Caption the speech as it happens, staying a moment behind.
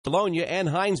Bologna and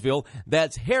Hinesville.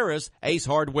 That's Harris Ace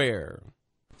Hardware.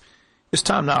 It's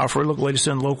time now for a look at the latest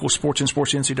in local sports and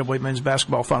sports. NCAA men's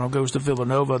basketball final goes to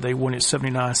Villanova. They win it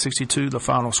 79-62, the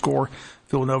final score.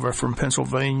 Villanova from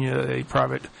Pennsylvania, a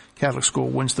private Catholic school,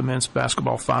 wins the men's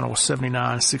basketball final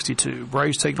 79-62.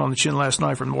 Braves taking on the chin last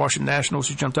night from the Washington Nationals,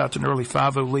 who jumped out to an early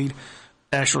 5-0 lead.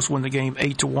 Nationals win the game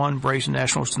 8-1. Braves and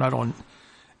Nationals tonight on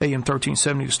AM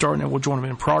 1370 to start, and then we'll join them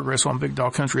in progress on Big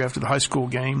Dog Country after the high school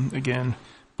game. Again,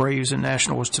 Braves and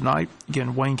Nationals tonight.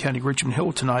 Again, Wayne County, Richmond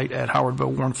Hill tonight at Howard Bo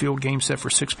Warren Field. Game set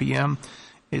for 6 p.m.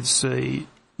 It's a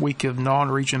week of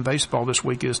non-region baseball. This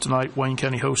week is tonight. Wayne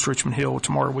County hosts Richmond Hill.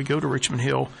 Tomorrow we go to Richmond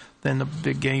Hill. Then the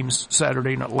big games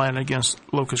Saturday in Atlanta against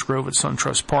Locust Grove at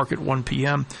SunTrust Park at 1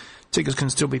 p.m. Tickets can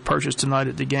still be purchased tonight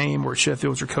at the game or at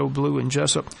Sheffield's or Code Blue in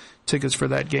Jesup. Tickets for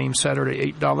that game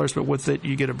Saturday, $8, but with it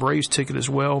you get a Braves ticket as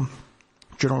well.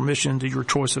 General admission to your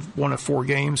choice of one of 4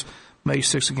 games. May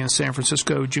 6th against San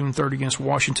Francisco, June 3rd against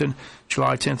Washington,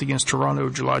 July 10th against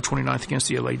Toronto, July 29th against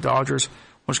the LA Dodgers.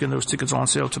 Once again, those tickets on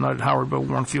sale tonight at Howard Bo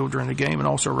Warren Field during the game and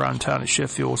also around town at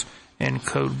Sheffield's and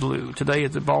Code Blue. Today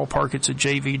at the ballpark, it's a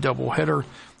JV doubleheader,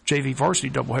 JV varsity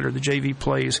doubleheader. The JV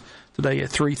plays today at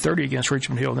 3:30 against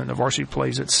Richmond Hill, and then the varsity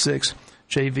plays at 6.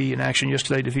 JV in action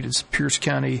yesterday defeated Pierce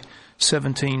County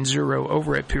 17-0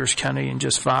 over at Pierce County in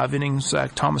just 5 innings.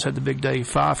 Zach Thomas had the big day,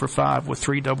 5 for 5 with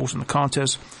 3 doubles in the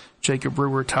contest. Jacob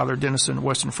Brewer, Tyler Dennison,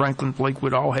 Weston Franklin, Blake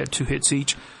Wood all had 2 hits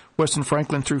each. Weston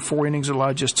Franklin threw 4 innings,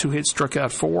 allowed just 2 hits, struck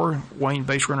out 4. Wayne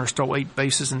base runner stole 8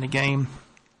 bases in the game.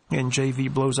 And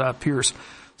JV blows out Pierce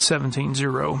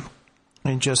 17-0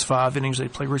 in just 5 innings. They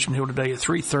play Richmond Hill today at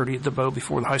 3:30 at the Bow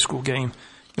before the high school game.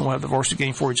 And we'll have the varsity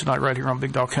game for you tonight right here on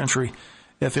Big Dog Country,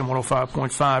 FM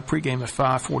 105.5, pregame at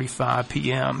 5:45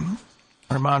 p.m.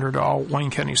 A reminder to all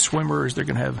Wayne County swimmers, they're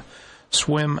going to have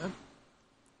swim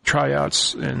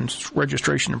tryouts and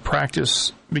registration and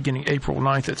practice beginning April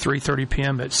 9th at 3:30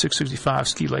 p.m. at 665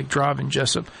 Ski Lake Drive in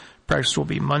Jesup. Practice will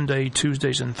be Monday,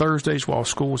 Tuesdays, and Thursdays while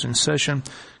school is in session.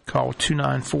 Call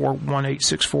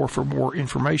 294-1864 for more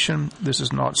information. This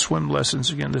is not swim lessons.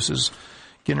 Again, this is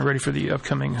getting ready for the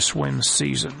upcoming swim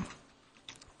season.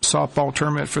 Softball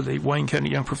tournament for the Wayne County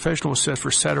Young Professional is set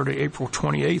for Saturday, April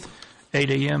 28th,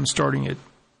 8 a.m. starting at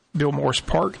Bill Morris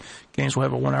Park. Games will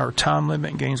have a 1-hour time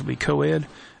limit, and games will be co-ed.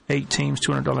 8 teams,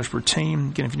 $200 per team.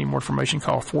 Again, if you need more information,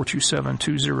 call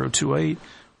 427-2028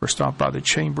 or stop by the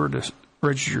chamber to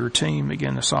register your team.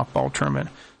 Again, the softball tournament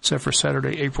set for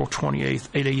Saturday, April 28th,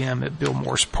 8 a.m. at Bill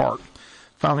Morris Park.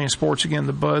 Finally, in sports, again,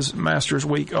 the Buzz Masters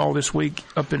Week all this week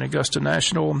up in Augusta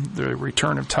National. The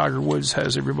return of Tiger Woods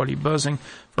has everybody buzzing.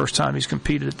 First time he's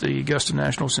competed at the Augusta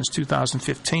National since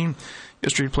 2015.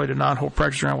 Yesterday he played a 9-hole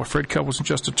practice round with Fred Couples and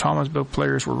Justin Thomas. Both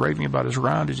players were raving about his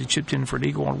round as he chipped in for an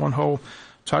eagle on 1 hole.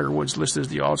 Tiger Woods listed as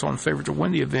the odds-on favorite to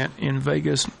win the event in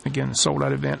Vegas. Again, the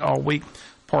sold-out event all week.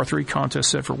 Par 3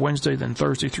 contest set for Wednesday, then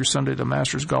Thursday through Sunday, the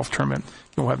Masters Golf Tournament.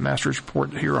 You'll have Masters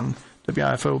report here on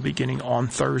WIFO beginning on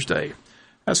Thursday.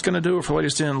 That's going to do it for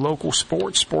latest in local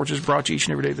sports. Sports is brought to you each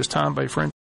and every day at this time by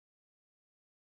friends